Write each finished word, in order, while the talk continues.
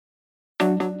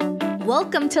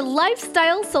Welcome to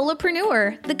Lifestyle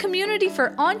Solopreneur, the community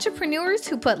for entrepreneurs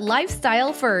who put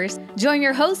lifestyle first. Join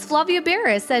your host, Flavia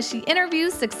Barris, as she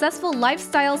interviews successful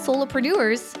lifestyle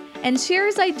solopreneurs and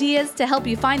shares ideas to help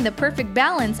you find the perfect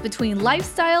balance between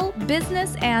lifestyle,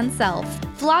 business, and self.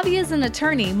 Flavia is an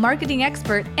attorney, marketing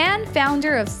expert, and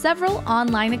founder of several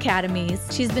online academies.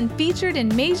 She's been featured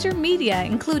in major media,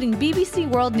 including BBC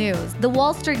World News, The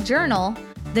Wall Street Journal,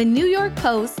 The New York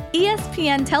Post,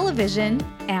 ESPN Television,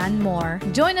 and more.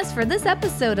 Join us for this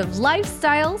episode of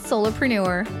Lifestyle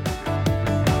Solopreneur.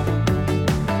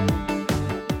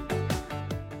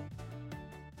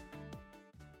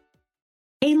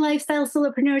 Hey, Lifestyle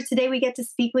Solopreneurs. Today we get to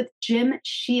speak with Jim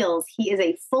Sheils. He is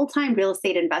a full-time real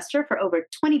estate investor for over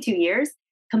 22 years,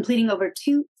 completing over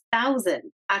 2,000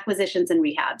 acquisitions and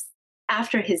rehabs.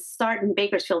 After his start in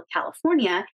Bakersfield,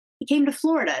 California, he came to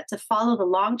Florida to follow the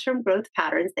long-term growth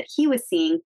patterns that he was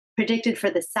seeing predicted for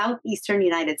the southeastern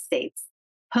United States.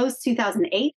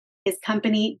 Post-2008, his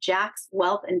company, Jax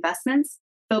Wealth Investments,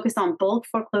 focused on bulk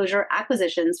foreclosure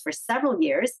acquisitions for several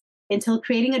years until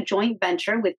creating a joint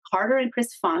venture with Carter and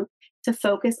Chris Funk to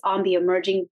focus on the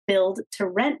emerging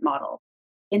build-to-rent model.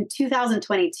 In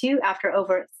 2022, after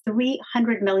over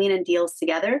 $300 million in deals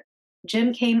together,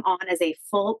 Jim came on as a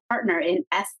full partner in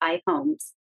SI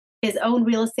Homes. His own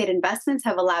real estate investments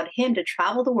have allowed him to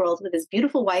travel the world with his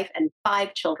beautiful wife and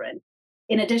 5 children.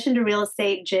 In addition to real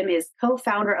estate, Jim is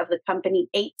co-founder of the company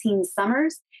 18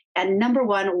 Summers and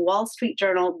 #1 Wall Street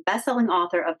Journal bestselling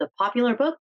author of the popular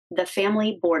book, The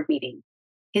Family Board Meeting.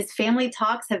 His family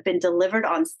talks have been delivered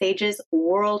on stages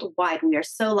worldwide. We are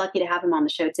so lucky to have him on the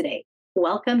show today.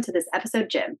 Welcome to this episode,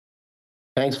 Jim.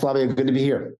 Thanks, Flavia. Good to be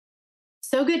here.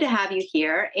 So good to have you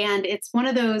here. And it's one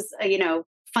of those,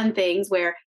 fun things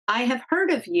where I have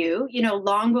heard of you,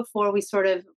 long before we sort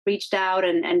of reached out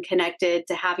and connected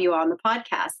to have you on the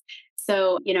podcast.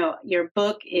 So, your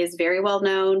book is very well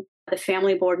known. The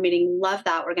Family Board Meeting, love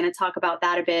that. We're going to talk about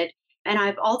that a bit. And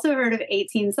I've also heard of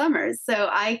 18 Summers. So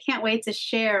I can't wait to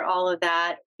share all of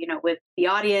that, with the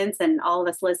audience and all of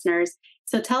us listeners.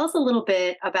 So tell us a little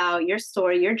bit about your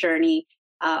story, your journey.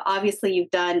 Obviously,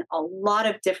 you've done a lot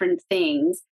of different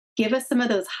things. Give us some of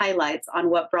those highlights on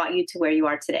what brought you to where you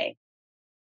are today.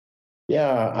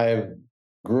 Yeah, I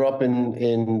grew up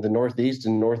in the Northeast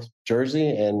in North Jersey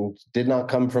and did not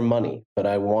come from money, but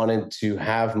I wanted to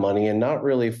have money, and not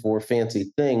really for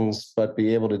fancy things, but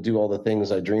be able to do all the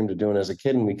things I dreamed of doing as a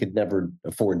kid and we could never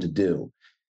afford to do.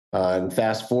 And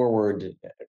fast forward,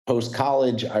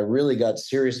 post-college, I really got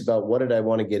serious about what did I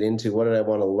want to get into? What did I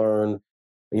want to learn?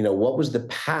 What was the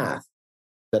path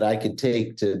that I could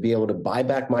take to be able to buy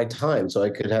back my time so I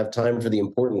could have time for the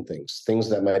important things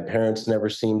that my parents never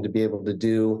seemed to be able to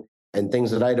do, and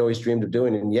things that I'd always dreamed of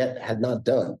doing and yet had not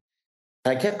done.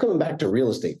 I kept coming back to real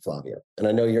estate, Flavia, and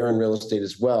I know you're in real estate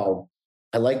as well.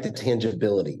 I like the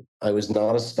tangibility. I was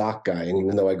not a stock guy, and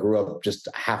even though I grew up just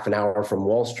half an hour from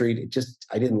Wall Street,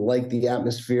 I didn't like the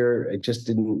atmosphere. I just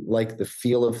didn't like the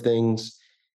feel of things.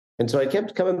 And so I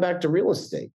kept coming back to real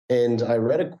estate. And I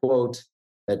read a quote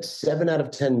that 7 out of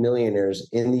 10 millionaires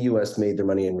in the US made their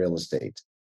money in real estate.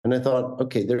 And I thought,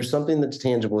 okay, there's something that's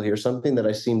tangible here, something that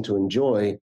I seem to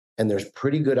enjoy, and there's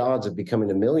pretty good odds of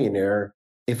becoming a millionaire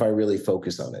if I really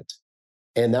focus on it.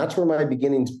 And that's where my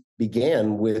beginnings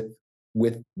began with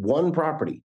one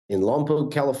property in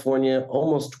Lompoc, California,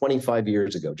 almost 25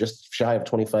 years ago, just shy of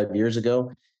 25 years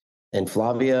ago. And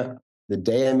Flavia, the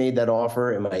day I made that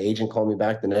offer and my agent called me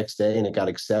back the next day and it got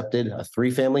accepted, a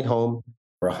 3-family home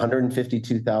for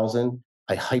 $152,000,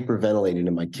 I hyperventilated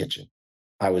in my kitchen.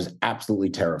 I was absolutely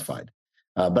terrified.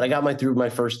 But I got through my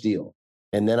first deal.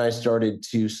 And then I started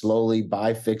to slowly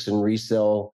buy, fix, and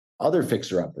resell other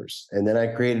fixer-uppers. And then I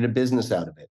created a business out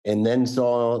of it. And then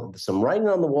saw some writing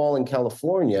on the wall in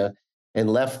California and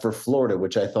left for Florida,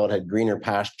 which I thought had greener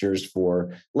pastures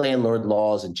for landlord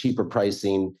laws and cheaper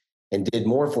pricing, and did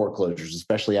more foreclosures,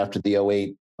 especially after the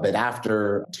 '08. But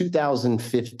after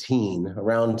 2015,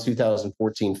 around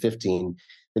 2014-15,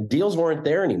 the deals weren't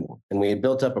there anymore. And we had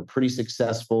built up a pretty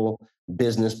successful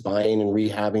business buying and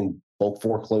rehabbing bulk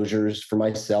foreclosures for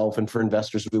myself and for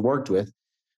investors we worked with.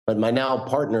 But my now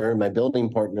partner, my building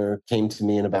partner, came to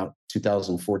me in about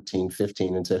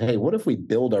 2014-15 and said, hey, what if we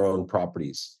build our own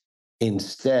properties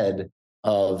instead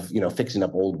of fixing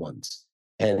up old ones?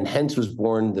 And hence was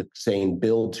born the saying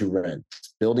build to rent,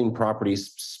 building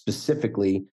properties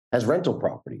specifically as rental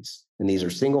properties. And these are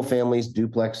single families,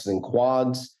 duplexes, and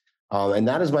quads. And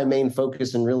that is my main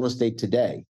focus in real estate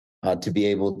today, to be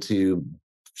able to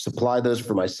supply those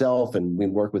for myself. And we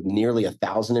work with nearly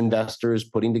 1,000 investors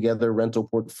putting together rental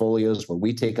portfolios where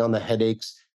we take on the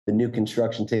headaches, The new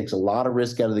construction takes a lot of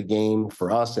risk out of the game for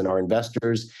us and our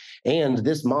investors. And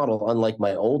this model, unlike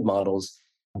my old models,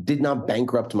 did not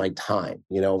bankrupt my time.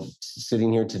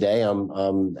 Sitting here today,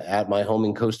 I'm at my home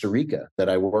in Costa Rica that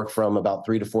I work from about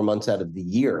 3 to 4 months out of the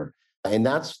year. And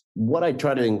that's what I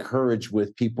try to encourage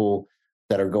with people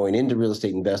that are going into real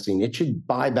estate investing. It should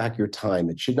buy back your time.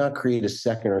 It should not create a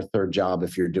second or third job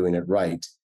if you're doing it right.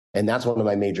 And that's one of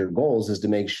my major goals, is to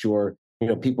make sure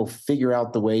people figure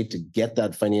out the way to get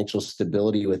that financial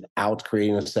stability without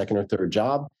creating a second or third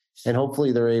job. And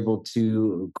hopefully they're able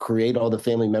to create all the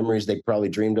family memories they probably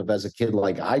dreamed of as a kid,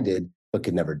 like I did, but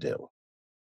could never do.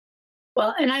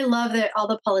 Well, and I love that all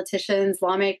the politicians,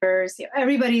 lawmakers,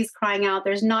 everybody's crying out,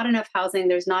 there's not enough housing,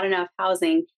 there's not enough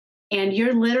housing. And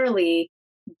you're literally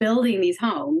building these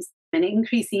homes and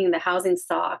increasing the housing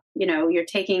stock. You're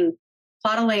taking a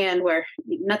plot of land where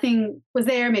nothing was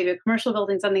there, maybe a commercial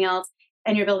building, something else,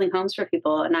 and you're building homes for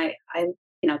people. And I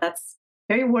that's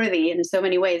very worthy in so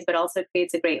many ways, but also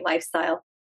creates a great lifestyle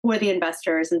for the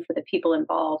investors and for the people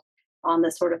involved on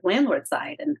the sort of landlord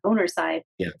side and owner side.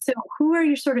 Yeah. So who are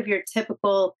your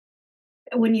typical,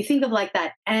 when you think of like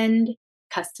that end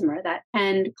customer, that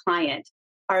end client,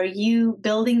 are you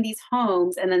building these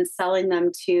homes and then selling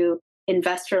them to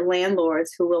investor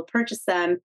landlords who will purchase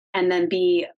them and then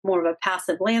be more of a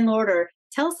passive landlord? Or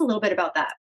tell us a little bit about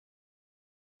that.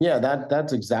 Yeah,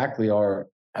 that's exactly our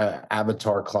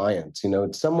avatar clients.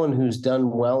 It's someone who's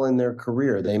done well in their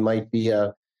career. They might be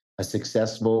a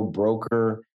successful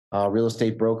broker, real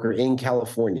estate broker in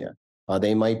California.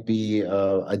 They might be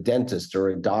a dentist or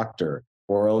a doctor,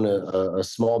 or own a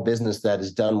small business that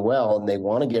has done well, and they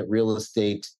want to get real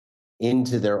estate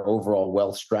into their overall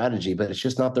wealth strategy, but it's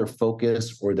just not their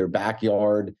focus or their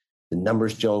backyard. The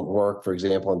numbers don't work. For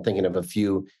example, I'm thinking of a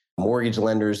few mortgage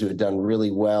lenders who had done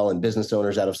really well and business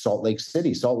owners out of Salt Lake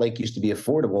City. Salt Lake used to be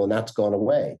affordable, and that's gone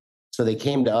away. So they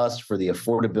came to us for the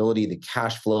affordability, the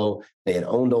cash flow. They had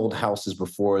owned old houses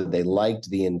before. They liked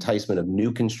the enticement of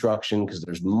new construction because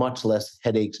there's much less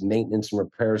headaches, maintenance and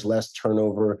repairs, less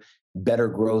turnover, better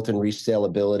growth and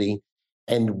resaleability.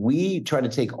 And we try to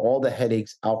take all the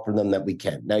headaches out for them that we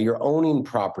can. Now, you're owning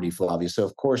property, Flavia. So,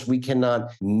 of course, we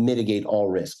cannot mitigate all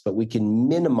risks, but we can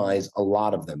minimize a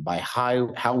lot of them by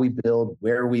how we build,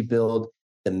 where we build,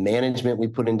 the management we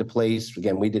put into place.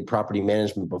 Again, we did property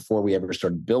management before we ever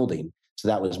started building. So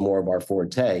that was more of our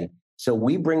forte. So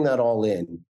we bring that all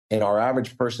in. And our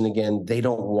average person, again, they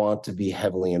don't want to be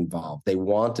heavily involved. They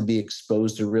want to be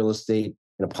exposed to real estate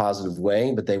in a positive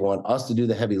way, but they want us to do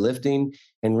the heavy lifting.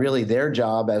 And really their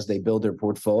job as they build their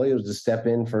portfolio is to step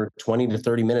in for 20 to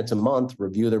 30 minutes a month,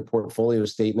 review their portfolio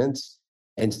statements,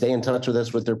 and stay in touch with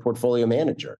us with their portfolio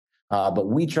manager. But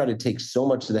we try to take so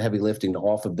much of the heavy lifting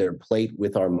off of their plate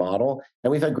with our model. And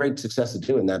we've had great success at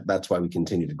doing that. That's why we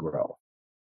continue to grow.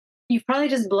 You've probably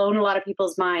just blown a lot of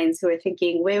people's minds who are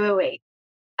thinking, wait.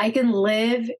 I can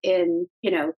live in,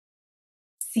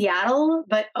 Seattle,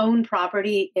 but own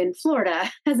property in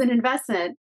Florida as an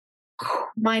investment.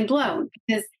 Mind blown,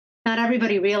 because not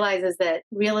everybody realizes that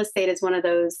real estate is one of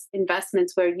those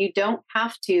investments where you don't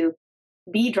have to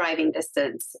be driving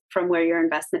distance from where your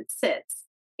investment sits.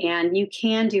 And you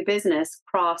can do business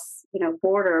cross,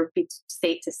 border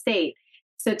state to state.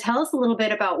 So tell us a little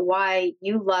bit about why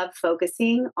you love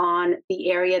focusing on the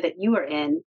area that you are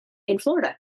in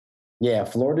Florida. Yeah,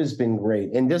 Florida's been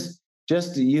great. And just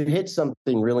you hit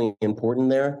something really important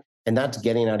there, and that's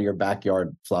getting out of your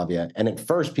backyard, Flavia. And at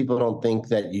first, people don't think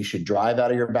that you should drive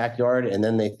out of your backyard, and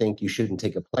then they think you shouldn't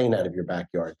take a plane out of your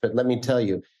backyard. But let me tell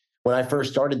you, when I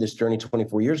first started this journey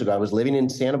 24 years ago, I was living in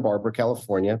Santa Barbara,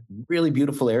 California, really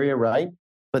beautiful area, right?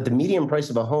 But the median price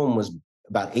of a home was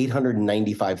about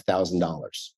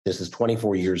 $895,000. This is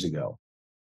 24 years ago.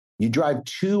 You drive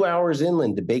 2 hours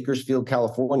inland to Bakersfield,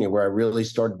 California, where I really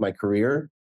started my career.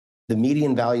 The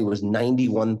median value was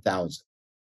 $91,000.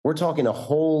 We're talking a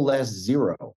whole less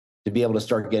zero to be able to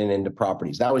start getting into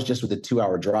properties. That was just with a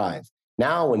 2-hour drive.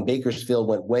 Now, when Bakersfield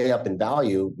went way up in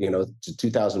value, to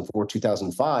 2004,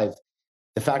 2005,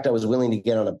 the fact I was willing to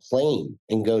get on a plane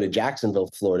and go to Jacksonville,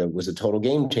 Florida was a total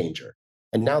game changer.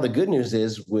 And now the good news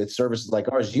is with services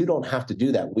like ours, you don't have to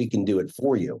do that. We can do it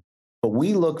for you. But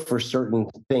we look for certain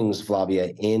things,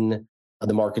 Flavia, in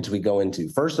the markets we go into.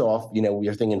 First off,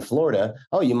 you're thinking Florida,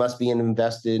 oh, you must be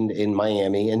invested in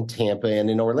Miami and Tampa and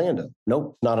in Orlando.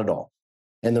 Nope, not at all.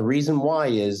 And the reason why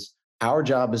is our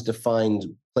job is to find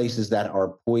places that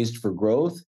are poised for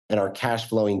growth and are cash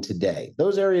flowing today.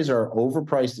 Those areas are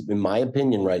overpriced, in my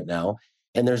opinion, right now.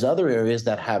 And there's other areas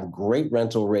that have great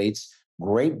rental rates,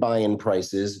 great buy-in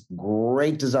prices,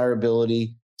 great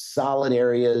desirability, solid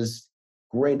areas,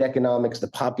 great economics. The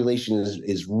population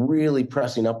is really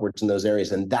pressing upwards in those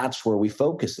areas. And that's where we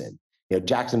focus in.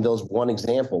 Jacksonville is one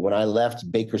example. When I left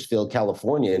Bakersfield,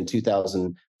 California in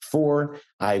 2004,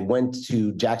 I went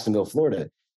to Jacksonville, Florida.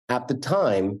 At the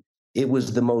time, it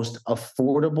was the most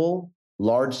affordable,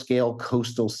 large-scale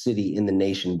coastal city in the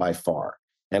nation by far.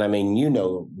 And I mean,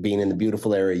 being in the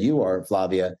beautiful area you are,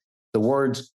 Flavia, the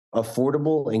words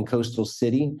affordable and coastal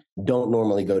city don't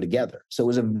normally go together. So it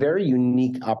was a very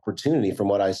unique opportunity from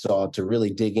what I saw to really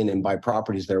dig in and buy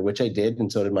properties there, which I did,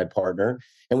 and so did my partner.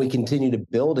 And we continue to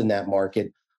build in that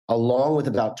market along with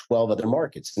about 12 other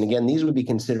markets. And again, these would be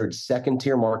considered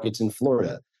second-tier markets in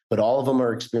Florida, but all of them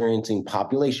are experiencing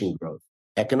population growth,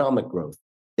 economic growth.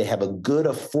 They have a good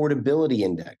affordability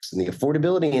index. And the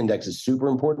affordability index is super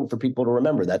important for people to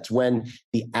remember. That's when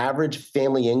the average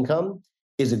family income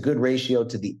is a good ratio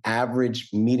to the average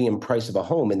median price of a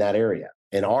home in that area.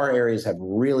 And our areas have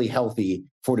really healthy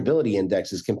affordability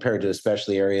indexes compared to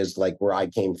especially areas like where I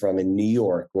came from in New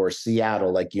York or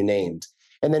Seattle, like you named.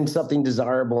 And then something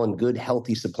desirable and good,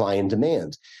 healthy supply and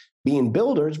demand. Being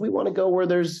builders, we want to go where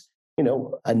there's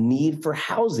a need for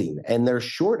housing and they're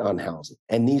short on housing.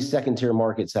 And these second tier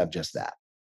markets have just that.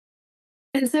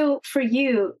 And so for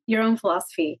you, your own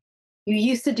philosophy, you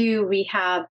used to do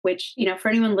rehab, which, for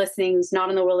anyone listening who's not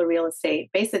in the world of real estate,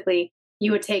 basically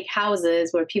you would take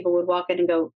houses where people would walk in and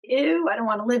go, ew, I don't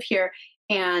want to live here,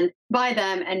 and buy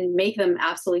them and make them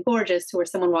absolutely gorgeous to where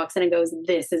someone walks in and goes,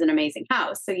 this is an amazing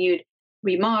house. So you'd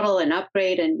remodel and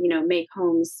upgrade and, make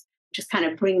homes, just kind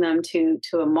of bring them to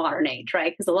a modern age,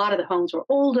 right? Because a lot of the homes were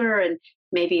older and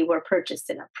maybe were purchased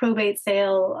in a probate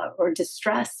sale or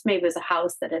distressed. Maybe it was a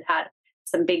house that had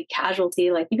some big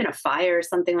casualty, like even a fire or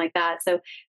something like that. So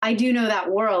I do know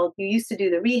that world. You used to do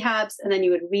the rehabs and then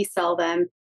you would resell them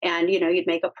and, you'd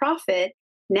make a profit.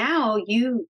 Now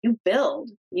you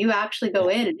build, you actually go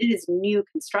in and it is new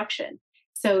construction.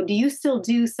 So do you still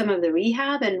do some of the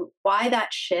rehab, and why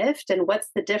that shift, and what's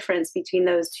the difference between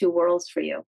those two worlds for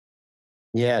you?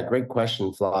 Yeah, great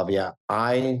question, Flavia.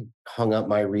 I hung up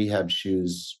my rehab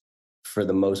shoes for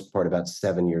the most part about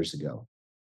 7 years ago.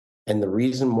 And the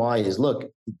reason why is,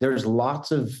 look, there's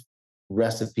lots of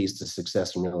recipes to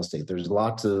success in real estate. There's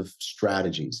lots of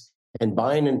strategies. And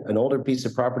buying an older piece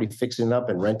of property, fixing it up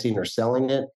and renting or selling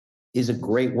it is a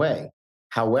great way.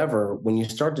 However, when you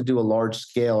start to do a large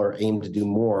scale or aim to do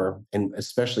more, and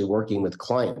especially working with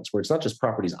clients, where it's not just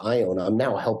properties I own, I'm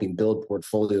now helping build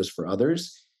portfolios for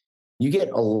others, you get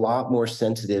a lot more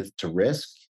sensitive to risk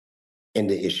and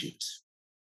to issues.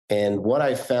 And what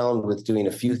I found with doing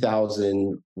a few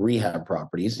thousand rehab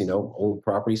properties, old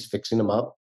properties, fixing them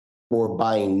up, or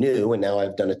buying new, and now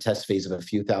I've done a test phase of a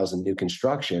few thousand new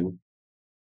construction,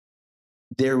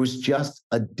 there was just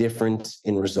a difference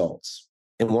in results.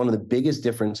 And one of the biggest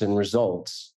difference in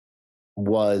results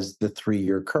was the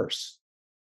 3-year curse.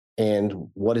 And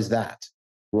what is that?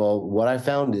 Well, what I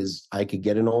found is I could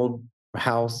get an old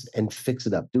house and fix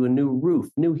it up, do a new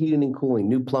roof, new heating and cooling,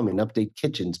 new plumbing, update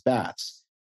kitchens, baths,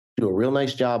 do a real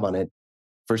nice job on it.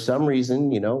 For some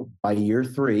reason, by year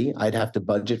 3, I'd have to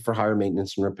budget for higher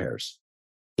maintenance and repairs.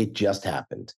 It just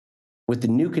happened. With the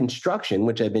new construction,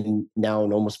 which I've been now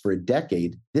in almost for a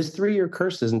decade, this 3-year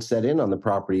curse isn't set in on the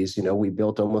properties, we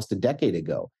built almost a decade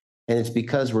ago. And it's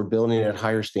because we're building at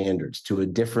higher standards to a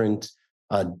different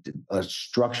a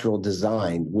structural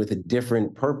design with a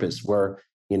different purpose where,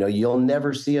 you'll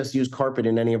never see us use carpet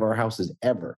in any of our houses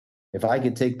ever. If I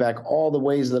could take back all the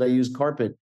ways that I use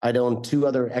carpet, I'd own 2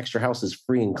 other extra houses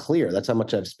free and clear. That's how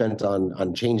much I've spent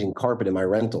on changing carpet in my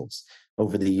rentals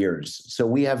over the years. So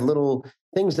we have little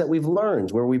things that we've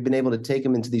learned where we've been able to take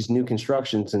them into these new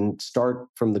constructions and start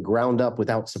from the ground up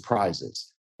without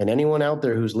surprises. And anyone out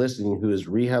there who's listening who has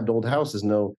rehabbed old houses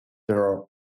know there are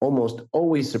almost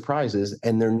always surprises,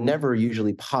 and they're never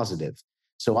usually positive.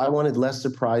 So I wanted less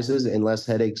surprises and less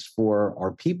headaches for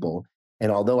our people.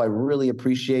 And although I really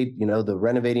appreciate, the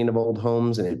renovating of old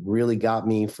homes, and it really got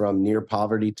me from near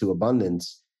poverty to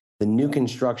abundance, the new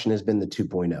construction has been the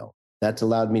 2.0. That's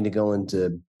allowed me to go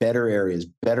into better areas,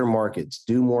 better markets,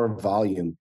 do more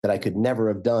volume that I could never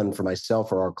have done for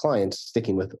myself or our clients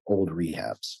sticking with old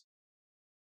rehabs.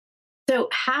 So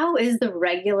how is the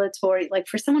regulatory, like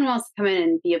for someone who wants to come in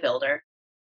and be a builder,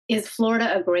 is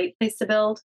Florida a great place to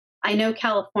build? I know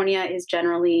California is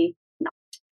generally not,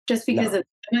 just because of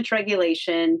so much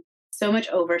regulation, so much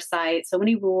oversight, so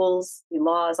many rules,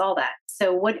 laws, all that.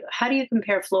 So how do you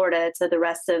compare Florida to the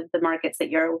rest of the markets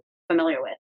that you're familiar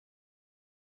with?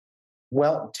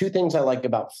 Well, 2 things I like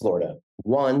about Florida.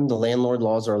 One, the landlord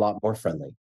laws are a lot more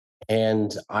friendly.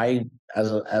 And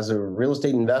as a real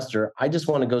estate investor, I just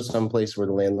want to go someplace where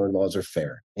the landlord laws are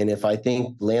fair. And if I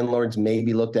think landlords may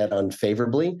be looked at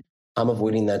unfavorably, I'm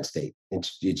avoiding that state.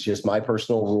 It's just my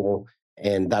personal rule.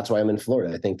 And that's why I'm in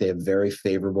Florida. I think they have very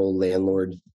favorable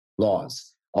landlord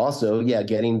laws. Also, yeah,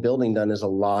 getting building done is a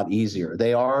lot easier.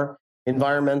 They are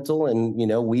environmental, and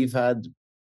we've had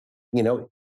you know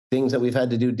things that we've had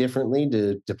to do differently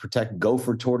to protect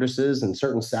gopher tortoises and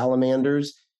certain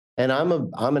salamanders. And I'm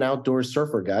an outdoor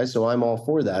surfer guy, so I'm all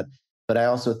for that. But I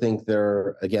also think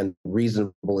they're, again,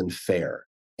 reasonable and fair.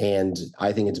 And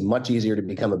I think it's much easier to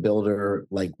become a builder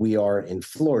like we are in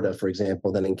Florida, for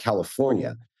example, than in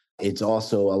California. It's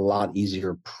also a lot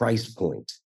easier price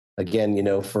point.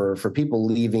 Again, for people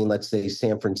leaving, let's say,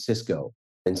 San Francisco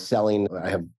and selling, I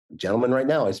have a gentleman right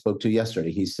now I spoke to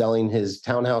yesterday. He's selling his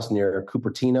townhouse near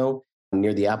Cupertino,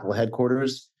 near the Apple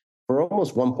headquarters, for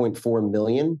almost 1.4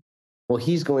 million. Well,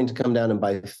 he's going to come down and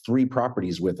buy 3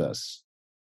 properties with us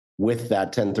with that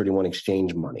 1031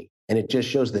 exchange money. And it just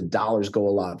shows the dollars go a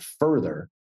lot further,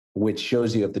 which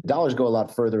shows you if the dollars go a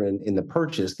lot further in the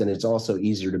purchase, then it's also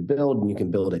easier to build and you can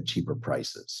build at cheaper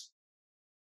prices.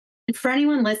 And for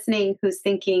anyone listening who's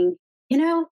thinking,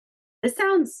 this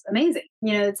sounds amazing.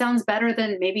 It sounds better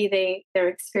than maybe they're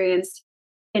experienced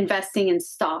investing in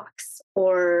stocks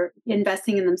or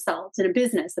investing in themselves in a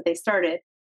business that they started,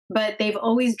 but they've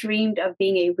always dreamed of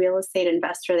being a real estate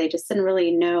investor. They just didn't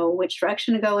really know which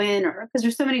direction to go in, or because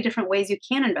there's so many different ways you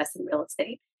can invest in real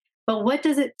estate. But what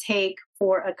does it take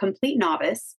for a complete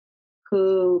novice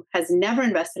who has never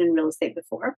invested in real estate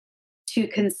before to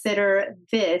consider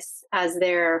this as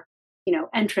their,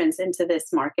 entrance into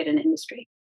this market and industry?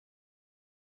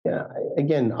 Yeah,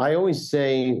 again, I always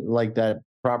say, like, that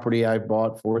property I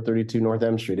bought, 432 North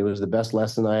M Street, it was the best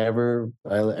lesson I ever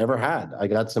had. I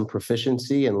got some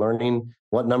proficiency in learning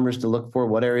what numbers to look for,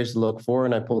 what areas to look for,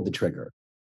 and I pulled the trigger.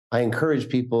 I encourage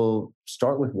people,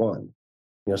 start with one.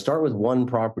 Start with one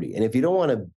property. And if you don't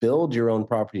want to build your own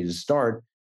property to start,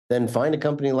 then find a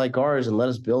company like ours and let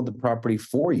us build the property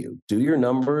for you. Do your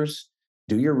numbers,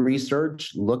 do your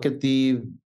research, look at the,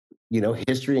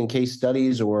 history and case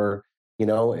studies, or,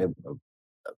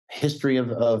 history of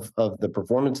the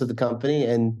performance of the company,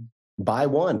 and buy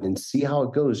one and see how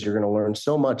it goes. You're going to learn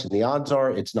so much. And the odds are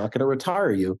it's not going to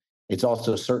retire you. It's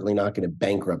also certainly not going to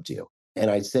bankrupt you. And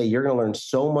I'd say you're going to learn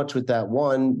so much with that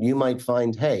one. You might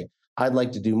find, hey, I'd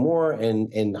like to do more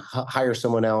and hire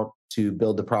someone out to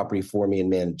build the property for me in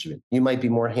management. You might be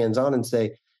more hands-on and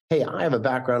say, hey, I have a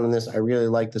background in this. I really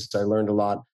like this. I learned a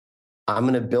lot. I'm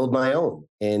going to build my own.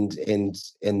 And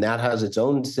that has its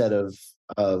own set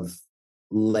of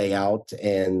layout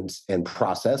and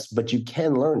process, but you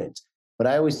can learn it. But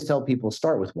I always tell people,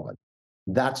 start with one.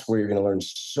 That's where you're going to learn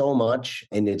so much,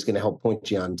 and it's going to help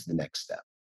point you on to the next step.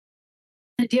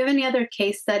 Do you have any other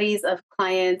case studies of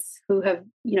clients who have,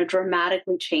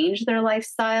 dramatically changed their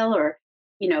lifestyle, or,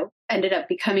 ended up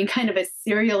becoming kind of a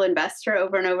serial investor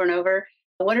over and over and over?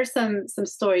 What are some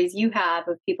stories you have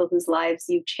of people whose lives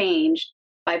you've changed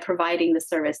by providing the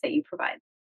service that you provide?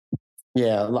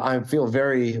 Yeah, I feel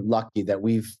very lucky that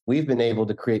we've been able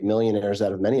to create millionaires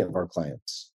out of many of our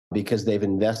clients because they've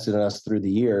invested in us through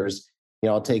the years.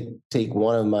 I'll take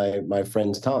one of my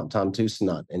friends, Tom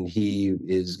Tussanot, and he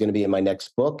is going to be in my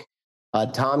next book.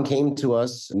 Tom came to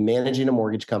us managing a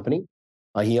mortgage company.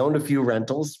 He owned a few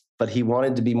rentals, but he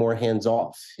wanted to be more hands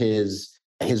off. His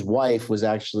wife was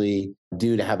actually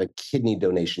due to have a kidney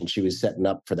donation. She was setting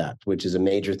up for that, which is a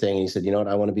major thing. And he said,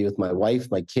 I want to be with my wife,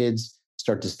 my kids,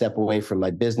 start to step away from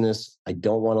my business. I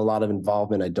don't want a lot of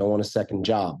involvement. I don't want a second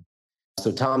job.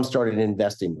 So Tom started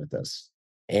investing with us.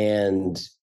 And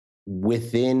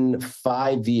within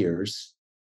 5 years,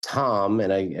 Tom,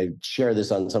 and I share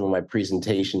this on some of my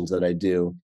presentations that I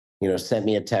do, sent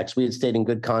me a text. We had stayed in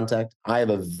good contact. I have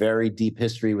a very deep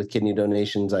history with kidney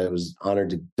donations. I was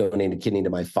honored to donate a kidney to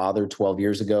my father 12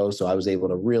 years ago. So I was able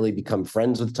to really become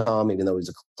friends with Tom, even though he's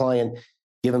a client,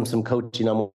 give him some coaching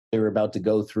on what they were about to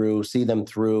go through, see them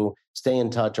through, stay in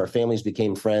touch. Our families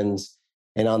became friends.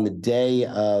 And on the day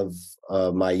of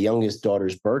my youngest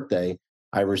daughter's birthday,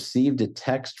 I received a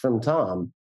text from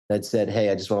Tom that said, hey,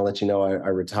 I just want to let you know I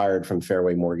retired from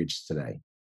Fairway Mortgage today,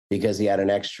 because he had an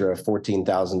extra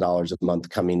 $14,000 a month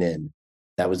coming in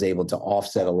that was able to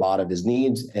offset a lot of his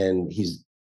needs. And he's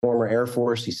former Air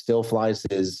Force. He still flies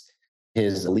his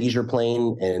leisure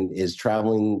plane and is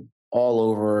traveling all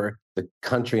over the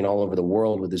country and all over the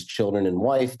world with his children and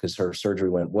wife because her surgery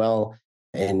went well.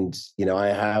 And,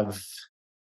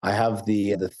 I have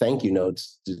the thank you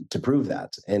notes to prove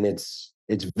that. And it's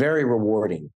very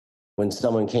rewarding when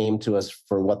someone came to us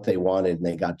for what they wanted and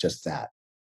they got just that.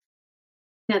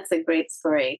 That's a great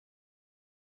story.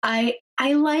 I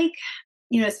like,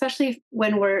 especially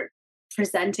when we're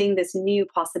presenting this new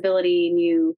possibility,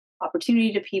 new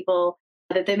opportunity to people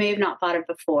that they may have not thought of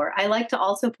before. I like to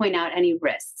also point out any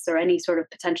risks or any sort of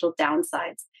potential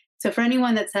downsides. So for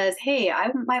anyone that says, "Hey,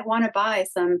 I might want to buy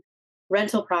some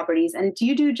rental properties," and do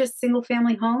you do just single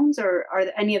family homes, or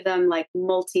are any of them like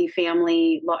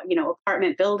multi-family,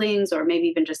 apartment buildings, or maybe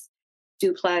even just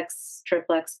duplex,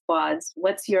 triplex, quads?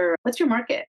 What's your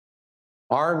market?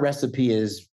 Our recipe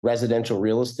is residential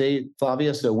real estate,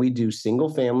 Flavia. So we do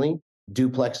single family,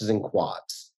 duplexes, and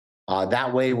quads.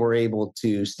 That way, we're able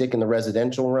to stick in the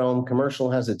residential realm.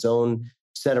 Commercial has its own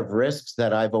set of risks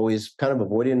that I've always kind of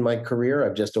avoided in my career.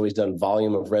 I've just always done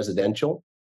volume of residential.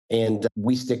 And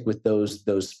we stick with those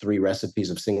three recipes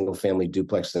of single family,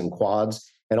 duplex, and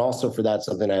quads. And also for that,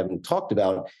 something I haven't talked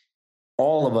about,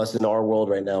 all of us in our world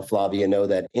right now, Flavia, know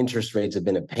that interest rates have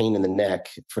been a pain in the neck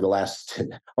for the last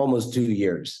almost 2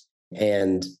 years.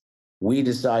 And we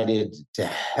decided to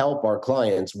help our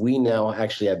clients. We now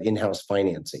actually have in-house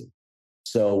financing.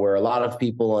 So where a lot of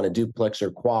people on a duplex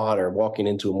or quad are walking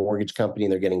into a mortgage company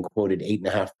and they're getting quoted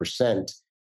 8.5%,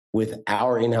 with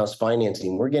our in-house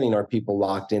financing, we're getting our people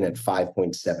locked in at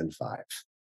 5.75,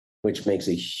 which makes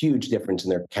a huge difference in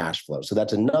their cash flow. So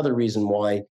that's another reason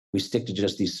why we stick to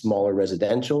just these smaller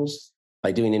residentials.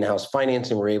 By doing in-house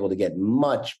financing, we're able to get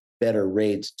much better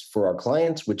rates for our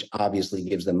clients, which obviously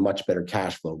gives them much better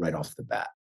cash flow right off the bat.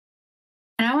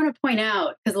 And I want to point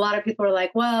out, because a lot of people are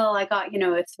like, well, I got,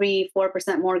 a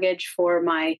 3-4% mortgage for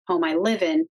my home I live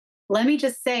in. Let me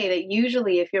just say that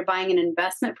usually if you're buying an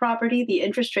investment property, the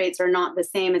interest rates are not the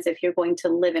same as if you're going to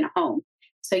live in a home.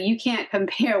 So you can't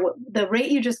compare the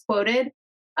rate you just quoted.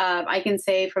 I can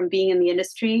say from being in the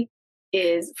industry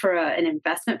is for an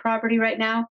investment property right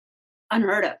now,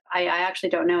 unheard of. I actually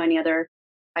don't know any other.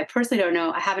 I personally don't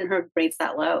know. I haven't heard rates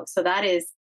that low. So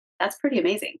that's pretty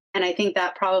amazing. And I think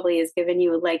that probably has given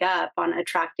you a leg up on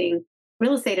attracting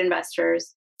real estate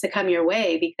investors to come your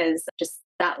way, because just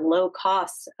that low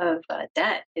cost of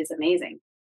debt is amazing.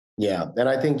 Yeah. And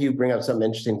I think you bring up something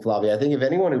interesting, Flavia. I think if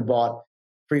anyone who bought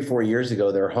 3-4 years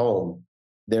ago their home,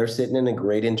 they're sitting in a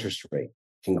great interest rate.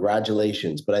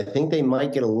 Congratulations. But I think they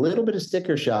might get a little bit of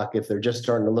sticker shock if they're just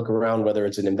starting to look around, whether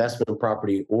it's an investment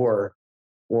property or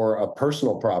a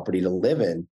personal property to live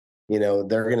in.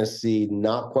 They're going to see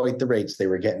not quite the rates they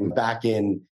were getting back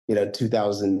in,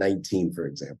 2019, for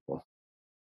example.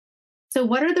 So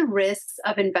what are the risks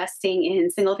of investing in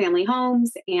single family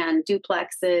homes and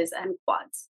duplexes and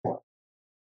quads?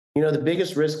 The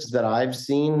biggest risks that I've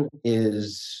seen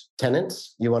is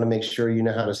tenants. You want to make sure you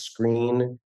know how to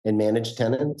screen and manage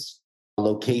tenants.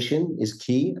 Location is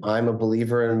key. I'm a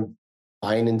believer in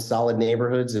buying in solid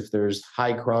neighborhoods. If there's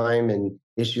high crime and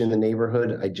issue in the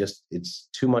neighborhood, it's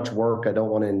too much work. I don't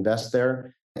want to invest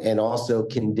there. And also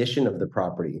condition of the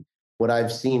property. What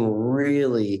I've seen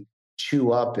really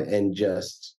chew up and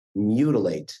just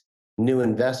mutilate new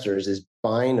investors is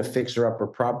buying a fixer-upper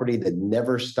property that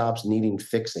never stops needing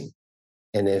fixing.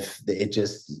 And if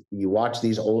you watch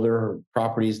these older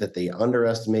properties that they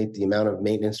underestimate the amount of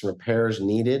maintenance and repairs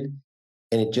needed,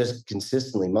 and it just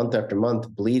consistently, month after month,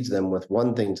 bleeds them with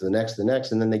one thing to the next,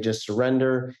 and then they just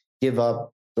surrender, give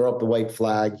up, throw up the white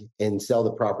flag, and sell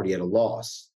the property at a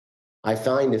loss. I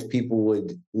find if people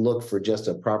would look for just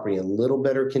a property in a little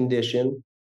better condition,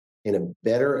 in a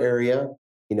better area,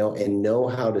 and know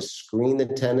how to screen the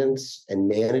tenants and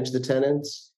manage the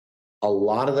tenants, a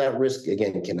lot of that risk,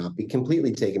 again, cannot be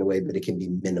completely taken away, but it can be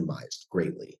minimized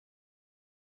greatly.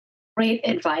 Great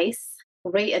advice.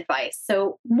 Great advice.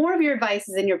 So more of your advice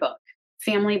is in your book,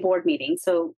 Family Board Meeting.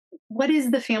 So what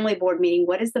is the Family Board Meeting?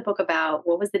 What is the book about?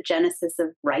 What was the genesis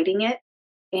of writing it?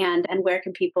 And where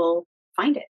can people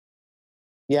find it?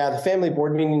 Yeah, the Family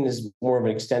Board Meeting is more of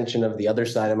an extension of the other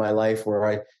side of my life,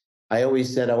 where I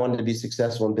always said I wanted to be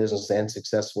successful in business and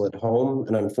successful at home.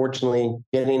 And unfortunately,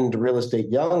 getting into real estate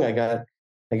young, I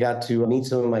got to meet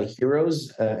some of my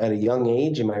heroes at a young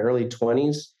age in my early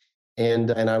 20s.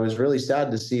 And I was really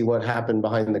sad to see what happened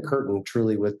behind the curtain,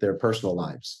 truly, with their personal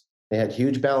lives. They had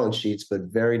huge balance sheets, but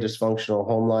very dysfunctional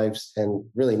home lives and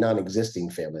really non-existing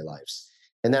family lives.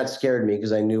 And that scared me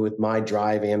because I knew with my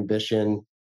drive, ambition,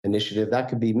 initiative, that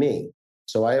could be me.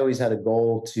 So I always had a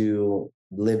goal to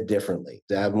live differently,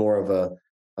 to have more of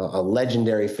a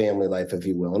legendary family life, if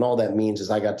you will. And all that means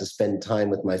is I got to spend time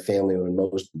with my family when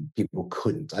most people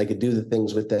couldn't. I could do the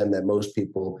things with them that most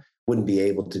people wouldn't be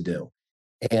able to do.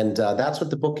 And that's what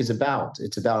the book is about.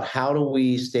 It's about how do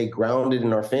we stay grounded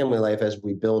in our family life as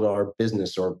we build our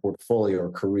business or portfolio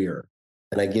or career.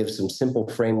 And I give some simple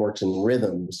frameworks and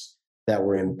rhythms that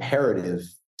were imperative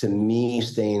to me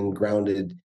staying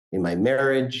grounded in my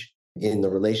marriage, in the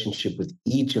relationship with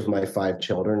each of my 5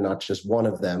 children, not just one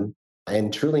of them,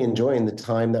 and truly enjoying the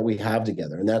time that we have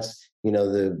together. And that's,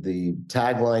 the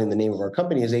tagline and the name of our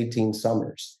company is 18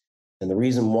 Summers. And the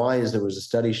reason why is there was a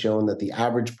study showing that the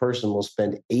average person will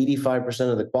spend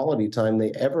 85% of the quality time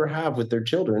they ever have with their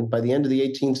children by the end of the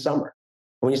 18th summer.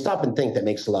 When you stop and think, that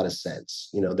makes a lot of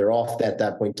sense. They're off at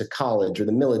that point to college or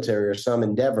the military or some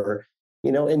endeavor,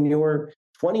 and your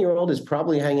 20-year-old is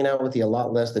probably hanging out with you a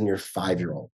lot less than your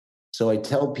 5-year-old. So I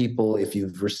tell people, if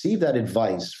you've received that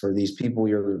advice for these people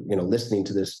you're listening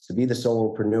to this, to be the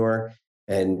solopreneur,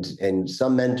 and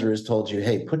some mentor has told you,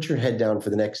 hey, put your head down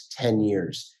for the next 10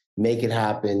 years, make it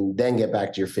happen, then get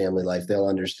back to your family life, they'll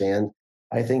understand.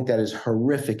 I think that is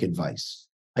horrific advice.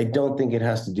 I don't think it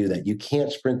has to do that. You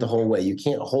can't sprint the whole way. You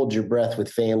can't hold your breath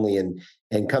with family and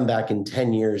come back in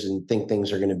 10 years and think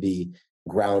things are going to be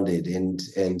grounded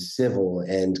and civil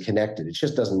and connected. It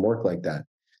just doesn't work like that.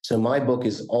 So my book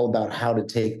is all about how to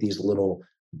take these little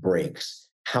breaks,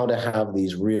 how to have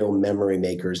these real memory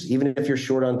makers, even if you're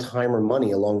short on time or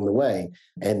money along the way.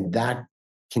 And that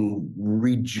can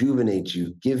rejuvenate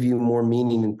you, give you more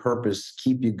meaning and purpose,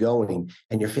 keep you going,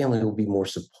 and your family will be more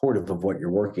supportive of what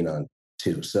you're working on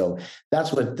too. So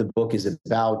that's what the book is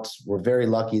about. We're very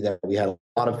lucky that we had a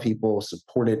lot of people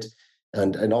support it.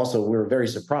 And also we were very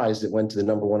surprised it went to the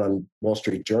 #1 on Wall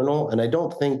Street Journal. And I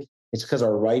don't think it's because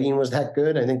our writing was that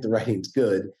good. I think the writing's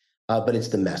good, but it's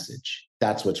the message.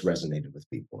 That's what's resonated with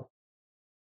people.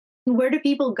 Where do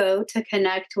people go to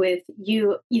connect with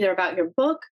you, either about your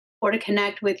book or to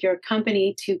connect with your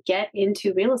company to get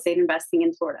into real estate investing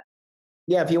in Florida?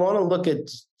 Yeah, if you want to look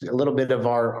at a little bit of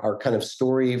our kind of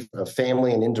story of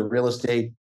family and into real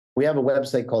estate, we have a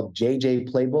website called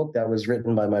JJ Playbook that was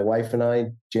written by my wife and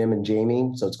I, Jim and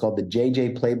Jamie. So it's called the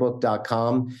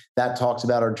jjplaybook.com. That talks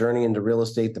about our journey into real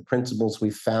estate, the principles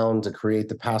we found to create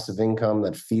the passive income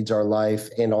that feeds our life,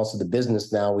 and also the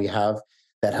business now we have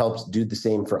that helps do the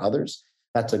same for others.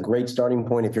 That's a great starting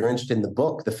point. If you're interested in the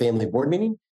book, The Family Board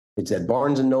Meeting, it's at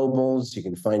Barnes and Nobles. You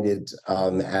can find it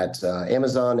at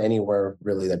Amazon, anywhere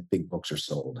really that big books are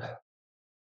sold.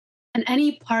 And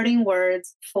any parting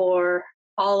words for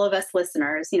all of us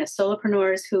listeners,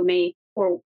 solopreneurs who may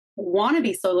or want to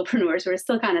be solopreneurs who are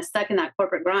still kind of stuck in that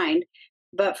corporate grind,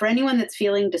 but for anyone that's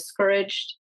feeling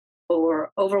discouraged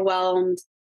or overwhelmed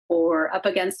or up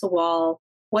against the wall,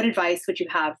 what advice would you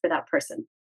have for that person?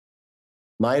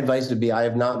 My advice would be, I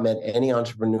have not met any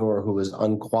entrepreneur who was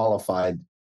unqualified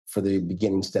for the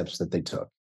beginning steps that they took.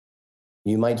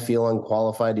 You might feel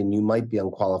unqualified and you might be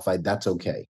unqualified. That's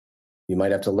okay. You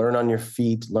might have to learn on your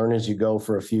feet, learn as you go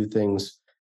for a few things,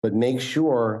 but make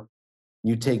sure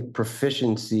you take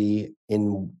proficiency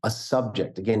in a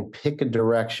subject. Again, pick a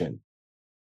direction,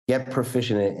 get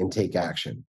proficient in it, and take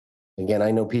action. Again,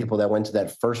 I know people that went to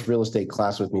that first real estate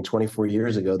class with me 24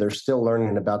 years ago. They're still learning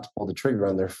and about to pull the trigger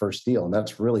on their first deal. And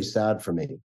that's really sad for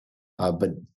me. But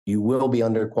you will be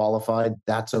underqualified.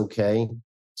 That's okay.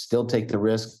 Still take the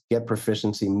risk, get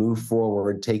proficiency, move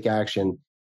forward, take action,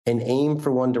 and aim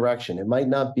for one direction. It might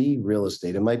not be real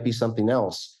estate. It might be something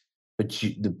else. But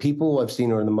the people who I've seen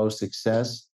who are the most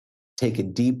success take a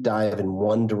deep dive in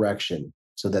one direction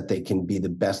so that they can be the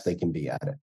best they can be at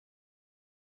it.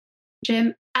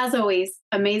 Jim, as always,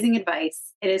 amazing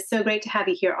advice. It is so great to have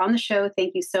you here on the show.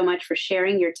 Thank you so much for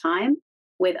sharing your time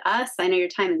with us. I know your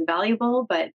time is valuable,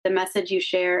 but the message you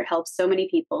share helps so many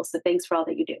people. So thanks for all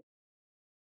that you do.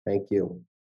 Thank you.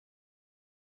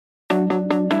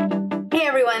 Hey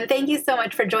everyone, thank you so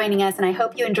much for joining us, and I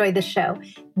hope you enjoyed the show.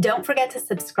 Don't forget to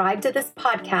subscribe to this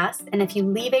podcast, and if you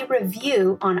leave a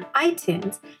review on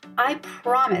iTunes, I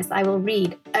promise I will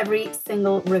read every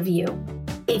single review.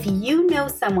 If you know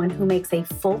someone who makes a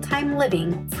full-time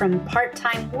living from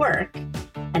part-time work,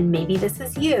 and maybe this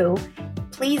is you,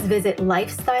 please visit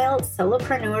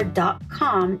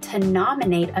lifestylesolopreneur.com to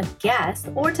nominate a guest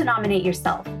or to nominate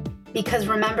yourself. Because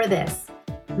remember this,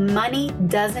 money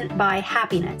doesn't buy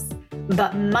happiness,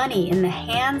 but money in the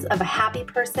hands of a happy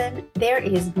person, there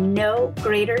is no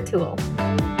greater tool.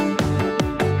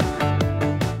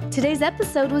 Today's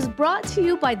episode was brought to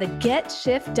you by the Get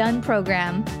Shift Done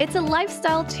program. It's a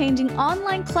lifestyle-changing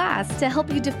online class to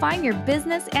help you define your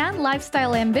business and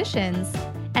lifestyle ambitions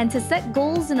and to set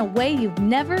goals in a way you've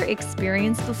never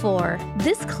experienced before.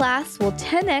 This class will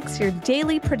 10x your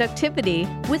daily productivity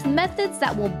with methods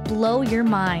that will blow your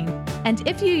mind. And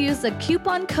if you use the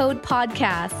coupon code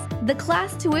podcast, the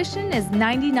class tuition is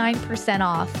 99%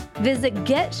 off. Visit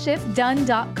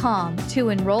GetShiftDone.com to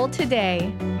enroll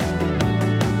today.